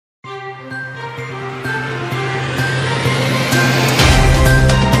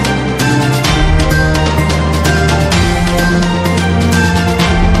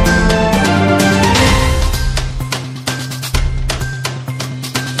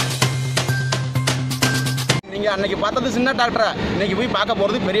நீங்கள் அன்னைக்கு பார்த்தது சின்ன டாக்டரை இன்னைக்கு போய் பார்க்க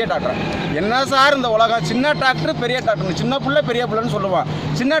போகிறது பெரிய டாக்டரை. என்ன சார் இந்த உலகம்? சின்ன டாக்டர் பெரிய டாக்டர், சின்ன பிள்ளை பெரிய பிள்ளைன்னு சொல்லுவான்.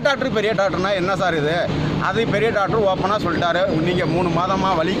 சின்ன டாக்டர் பெரிய டாக்டர்னா என்ன சார் இது? அது பெரிய டாக்டர் ஓப்பனாக சொல்லிட்டாரு, நீங்கள் 3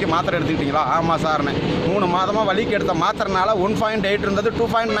 மாதமாக வலிக்கு மாத்திரை எடுத்துக்கிட்டீங்களா? ஆமாம் சார்னு. 3 மாதமாக வலிக்கு எடுத்த மாத்திரனால 1.8 இருந்தது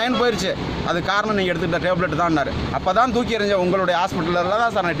 2.9 போயிடுச்சு. அது காரணம் நீங்கள் எடுத்துக்கிட்ட டேப்லெட் தான்னாரு. அப்போ தான் தூக்கி எறிஞ்ச உங்களுடைய ஹாஸ்பிட்டலில்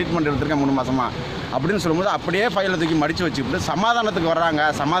தான் சார் நான் ட்ரீட்மெண்ட் எடுத்திருக்கேன் 3 மாதமாக அப்படின்னு சொல்லும்போது அப்படியே ஃபைலை தூக்கி மடித்து வச்சுக்கிட்டு சமாதானத்துக்கு வர்றாங்க.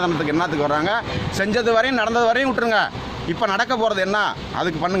 சமாதானத்துக்கு என்னத்துக்கு வர்றாங்க? செஞ்சது வரையும் நடந்தது வரையும் விட்டுருங்க. இப்போ நடக்க போகிறது என்ன?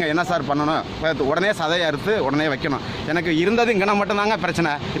 அதுக்கு பண்ணுங்கள். என்ன சார் பண்ணணும்? உடனே சதையை அறுத்து உடனே வைக்கணும். எனக்கு இருந்தது இங்கே மட்டும்தாங்க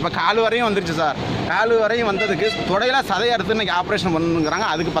பிரச்சனை. இப்போ கால் வரையும் வந்துருச்சு சார். கால் வரையும் வந்ததுக்கு தொடையில் சதையை அறுத்து இன்றைக்கி ஆப்ரேஷன் பண்ணுங்கிறாங்க.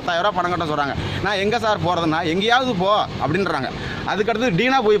 அதுக்கு 10,000 ரூபா பணம் கட்ட சொல்கிறாங்க. நான் எங்கே சார் போகிறதுனா எங்கேயாவது போ அப்படின்றாங்க. அதுக்கடுத்து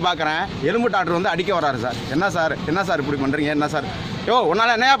டீனா போய் பார்க்குறேன், எலும்பு டாக்டர் வந்து அடிக்க வராரு சார். என்ன சார் இப்படி பண்ணுறீங்க? என்ன சார்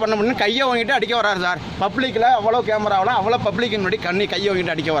உன்னால் என்னையா பண்ண முடியும்? கையை வாங்கிட்டு அடிக்க வராரு சார். பப்ளிக்கில் அவ்வளோ கேமராவில் அவ்வளோ பப்ளிக் முன்னாடி கையை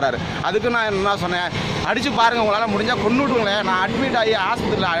வாங்கிட்டு அடிக்க வராரு. அதுக்கு நான் என்ன சொன்னேன், அடித்து பாருங்கள், உங்களால் முடிஞ்சால் கொன்னுவிட்டுங்களேன். நான் அட்மிட் ஆகி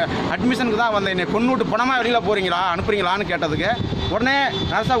ஹாஸ்பிட்டலில் அட்மிஷனுக்கு தான் வந்தேன். என்னை கொன்னுவிட்டு பணமாக வெளியில் போகிறீங்களா, அனுப்புறீங்களான்னு கேட்டதுக்கு உடனே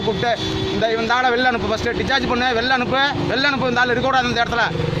நர்ஸை கூப்பிட்டு இந்த ஆளை வெளில அனுப்பு, ஃபஸ்ட்டு டிஸ்சார்ஜ் பண்ணு, வெளில அனுப்பு, இந்த ஆள் இருக்கக்கூடாது இந்த இடத்துல,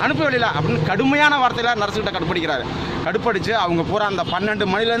 அனுப்ப வெளியில் அப்படின்னு கடுமையான வார்த்தையில் நர்ஸுக்கிட்ட கடுப்படிக்கிறாரு. கடுப்படிச்சு அவங்க பூரா அந்த 12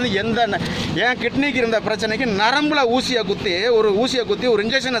 மணிலேருந்து என் கிட்னிக்கு இருந்த பிரச்சனைக்கு நரம்பில் ஊசியை குத்தி ஒரு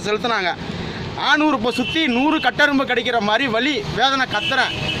இன்ஜெக்ஷனை செலுத்தினாங்க. 400 இப்போ சுற்றி 100 கட்டெரும்பு கிடைக்கிற மாதிரி வலி வேதனை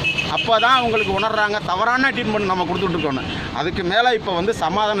கத்துறேன். அப்போ தான் அவங்களுக்கு உணர்றாங்க தவறான ட்ரீட்மெண்ட் நம்ம கொடுத்துட்ருக்கோன்னு. அதுக்கு மேலே இப்போ வந்து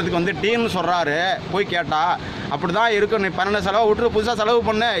சமாதானத்துக்கு வந்து டீன்னு சொல்கிறாரு. போய் கேட்டால் அப்படி தான் இருக்கும், நீ 12 செலவு விட்டு புதுசாக செலவு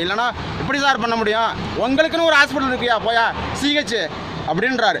பண்ணு, இல்லைனா எப்படி சார் பண்ண முடியும்? உங்களுக்குன்னு ஒரு ஹாஸ்பிட்டல் இருக்கியா, போயா சிஹெச்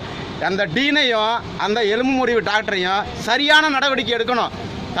அப்படின்றாரு. அந்த டீனையும் அந்த எலும்பு முறிவு டாக்டரையும் சரியான நடவடிக்கை எடுக்கணும்.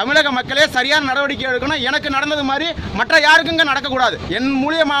 தமிழக மக்களே சரியான நடவடிக்கை எடுக்கணும். எனக்கு நடந்தது மாதிரி மற்ற யாருக்குங்க நடக்கக்கூடாது. என்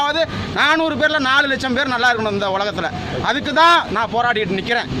மூலியமாவது 400 பேரில் 4 லட்சம் பேர் நல்லா இருக்கணும் இந்த உலகத்தில். அதுக்கு தான் நான் போராடிட்டு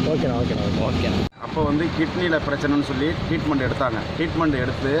நிற்கிறேன். ஓகே. அப்போ வந்து கிட்னியில் பிரச்சனைன்னு சொல்லி ட்ரீட்மெண்ட் எடுத்தாங்க. ட்ரீட்மெண்ட்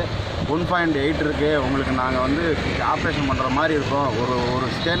எடுத்து 1.8 இருக்குது, உங்களுக்கு நாங்கள் வந்து ஆப்ரேஷன் பண்ணுற மாதிரி இருக்கும், ஒரு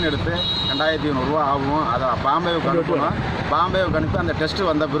ஸ்கேன் எடுத்து 2,200 ரூபா ஆகும், அதை பாம்பேவுக்கு அனுப்பணும். பாம்பேவுக்கு அனுப்பி அந்த டெஸ்ட்டு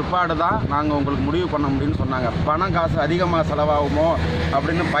வந்த பிற்பாடு தான் நாங்கள் உங்களுக்கு முடிவு பண்ண முடியும்னு சொன்னாங்க. பணம் காசு அதிகமாக செலவாகுமோ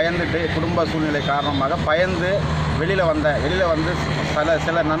அப்படின்னு பயந்துட்டு, குடும்ப சூழ்நிலை காரணமாக பயந்து வெளியில் வந்து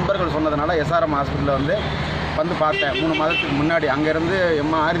சில நண்பர்கள் சொன்னதுனால எஸ்ஆர்எம் ஹாஸ்பிட்டலில் வந்து பார்த்தேன். 3 மாதத்துக்கு முன்னாடி அங்கேருந்து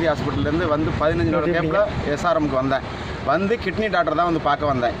ஆர்தி ஹாஸ்பிட்டல்லேருந்து வந்து 15 கேப்பில் எஸ்ஆர்எம்க்கு வந்து கிட்னி டாக்டர் தான் வந்து பார்க்க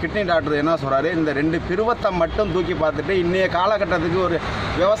வந்தேன். கிட்னி டாக்டர் என்ன சொல்கிறாரு, இந்த 2 பிருவத்தை மட்டும் தூக்கி பார்த்துட்டு, இன்றைய காலகட்டத்துக்கு ஒரு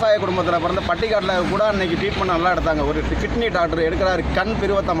விவசாய குடும்பத்தில் பிறந்த பட்டிக்காட்டில் கூட அன்றைக்கி ட்ரீட்மெண்ட் நல்லா எடுத்தாங்க. ஒரு கிட்னி டாக்டர் எடுக்கிறாரு, கண்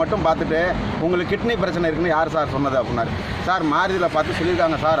பிருவத்தை மட்டும் பார்த்துட்டு உங்களுக்கு கிட்னி பிரச்சனை இருக்குன்னு யார் சார் சொன்னது அப்படின்னாரு. சார் மாருதியில் பார்த்து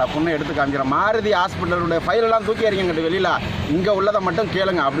சொல்லியிருக்காங்க சார் அப்படின்னு எடுத்து காமிக்கிறேன். மாருதி ஹாஸ்பிட்டலுடைய ஃபைலெல்லாம் தூக்கி அறிங்கிட்டு வெளியில் இங்கே உள்ளதை மட்டும்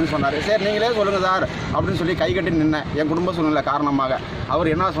கேளுங்க அப்படின்னு சொன்னார். சரி நீங்களே சொல்லுங்கள் சார் அப்படின்னு சொல்லி கை கட்டி நின்னேன் என் குடும்ப சூழ்நிலை காரணமாக. அவர்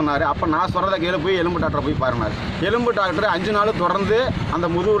என்ன சொன்னார், அப்போ நான் சொல்கிறத கேளு, போய் எலும்பு டாக்டரை போய் பாருனார். எலும்பு டாக்டர் 5 நாள் தொடர்ந்து அந்த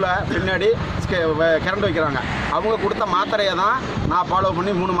முதுகில் பின்னாடி கரண்ட் வைக்கிறாங்க. அவங்க கொடுத்த மாத்திரையை தான் நான் ஃபாலோ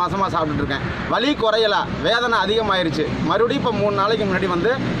பண்ணி 3 மாதமாக சாப்பிட்டுருக்கேன். வலி குறையலை, வேதனை அதிகமாகிருச்சு. மறுபடியும் இப்போ 3 நாளைக்கு முன்னாடி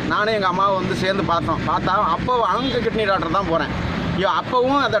நானும் எங்கள் அம்மாவை சேர்ந்து பார்த்தா அப்போ அங்கே கிட்னி டாக்டர் தான் போகிறேன்.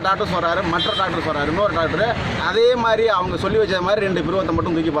 அப்பவும் அந்த டாக்டர் சொல்கிறாரு, மற்ற டாக்டர் சொல்கிறாரு, இன்னொரு டாக்டர் அதே மாதிரி அவங்க சொல்லி வச்சது மாதிரி 2 பிருவத்தை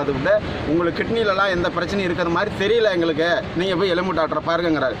மட்டும் தூக்கி பார்த்துக்கிட்டு உங்களுக்கு கிட்னிலலாம் எந்த பிரச்சனையும் இருக்கிற மாதிரி தெரியல எங்களுக்கு, நீங்கள் போய் எலும்பு டாக்டரை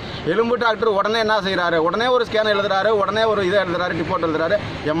பாருங்கிறாரு. எலும்பு டாக்டர் உடனே என்ன செய்கிறாரு, உடனே ஒரு ஸ்கேன் எழுதுறாரு, உடனே ஒரு இதை எழுதுறாரு, ரிப்போர்ட் எழுதுறாரு,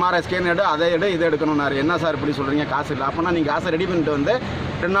 எம்ஆர்ஐ ஸ்கேன் அதை இதை எடுக்கணும்னாரு. என்ன சார் இப்படி சொல்கிறீங்க, காசு இல்லை. அப்போனா நீங்கள் காசை ரெடி பண்ணிட்டு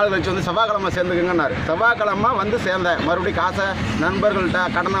 2 நாள் கழிச்சு செவ்வாய்க்கிழமை சேர்ந்துக்குங்கன்னாரு. செவ்வாய்க்கிழமை சேர்ந்தேன். மறுபடியும் காசை நண்பர்கள்ட்ட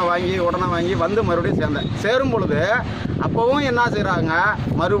கடனை வாங்கி மறுபடியும் சேர்ந்தேன். சேரும் பொழுது அப்போவும் என்ன செய்கிறாங்க,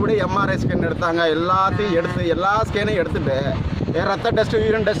 மறுபடியும் எம்ஆர்ஐ ஸ்கேன் எடுத்தாங்க. எல்லாத்தையும் எடுத்து எல்லா ஸ்கேனையும் எடுத்துகிட்டு ரத்த டெஸ்ட்டு,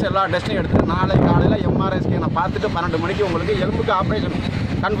 யூரின் டெஸ்ட் எல்லா டெஸ்ட்டையும் எடுத்துகிட்டு நாளை காலையில் எம்ஆர்ஐ ஸ்கேனை பார்த்துட்டு 12 மணிக்கு உங்களுக்கு எலும்புக்கு ஆப்ரேஷன்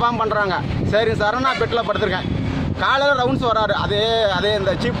கன்ஃபார்ம் பண்ணுறாங்க. சரி சார் நான் பெட்டில் படுத்திருக்கேன். காலையில் ரவுண்ட்ஸ் வராரு. அதே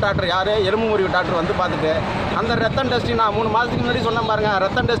இந்த சீஃப் டாக்டர் யார், எலும்பு முறிவு டாக்டர் பார்த்துட்டு அந்த ரத்தம் டெஸ்ட்டு நான் 3 மாதத்துக்கு முன்னாடி சொன்னேன் பாருங்கள்,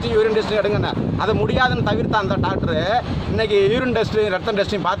 ரத்தம் டெஸ்ட்டு யூரின் டெஸ்ட்டு எடுங்கன்னு. அதை முடியாதுன்னு தவிர்த்த அந்த டாக்டர் இன்றைக்கி யூரின் டெஸ்ட்டு ரத்தம்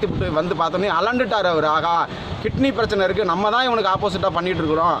டெஸ்ட்டையும் பார்த்துட்டு பார்த்தோன்னே அலண்டுட்டார் அவர். ஆகா கிட்னி பிரச்சனை இருக்குது, நம்ம தான் இவனுக்கு ஆப்போசிட்டாக பண்ணிகிட்டு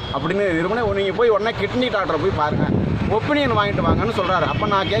இருக்கிறோம் அப்படின்னு இருமுனை. நீங்கள் போய் உடனே கிட்னி டாக்டரை போய் பாருங்கள், ஒப்பீனியன் வாங்கிட்டு வாங்கன்னு சொல்கிறாரு. அப்போ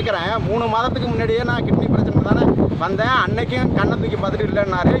நான் கேட்குறேன், 3 மாதத்துக்கு முன்னாடியே நான் கிட்னி பிரச்சனை தானே வந்தேன், அன்னைக்கும் கண்ணை தூக்கி பார்த்துட்டு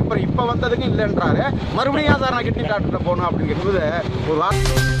இல்லைன்னாரு, இப்போ வந்ததுக்கும் இல்லைன்றாரு. மறுபடியும் சார் நான் கிட்னி டாக்டர்கிட்ட போகணும் அப்படின்னு கேட்கும்போது ஒரு